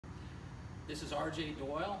This is RJ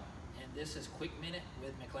Doyle, and this is Quick Minute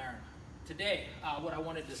with McLaren. Today, what I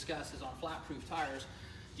want to discuss is on flat-proof tires.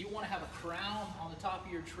 Do you want to have a crown on the top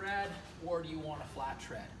of your tread, or do you want a flat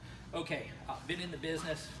tread? Okay, I've been in the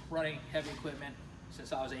business running heavy equipment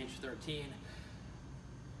since I was age 13.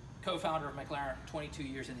 Co-founder of McLaren, 22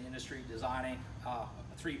 years in the industry, designing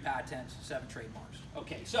 3 patents, 7 trademarks.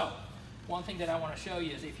 Okay, so one thing that I want to show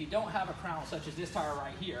you is if you don't have a crown, such as this tire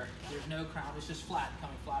right here, there's no crown, it's just flat,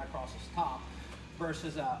 coming flat across its top,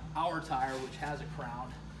 versus our tire, which has a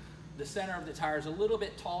crown. The center of the tire is a little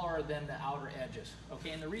bit taller than the outer edges.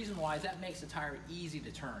 Okay, and the reason why is that makes the tire easy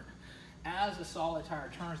to turn. As a solid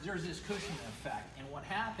tire turns, there's this cushioning effect, and what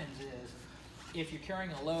happens is, if you're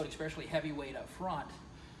carrying a load, especially heavy weight up front,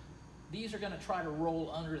 these are going to try to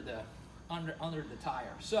roll under the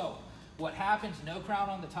tire. So what happens, no crown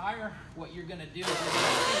on the tire, what you're going to do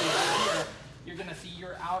is you're going to see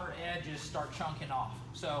your outer edges start chunking off.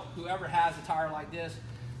 So whoever has a tire like this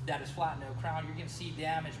that is flat, no crown, you're going to see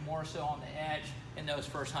damage more so on the edge in those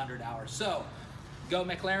first 100 hours. So go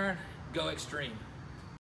McLaren, go extreme.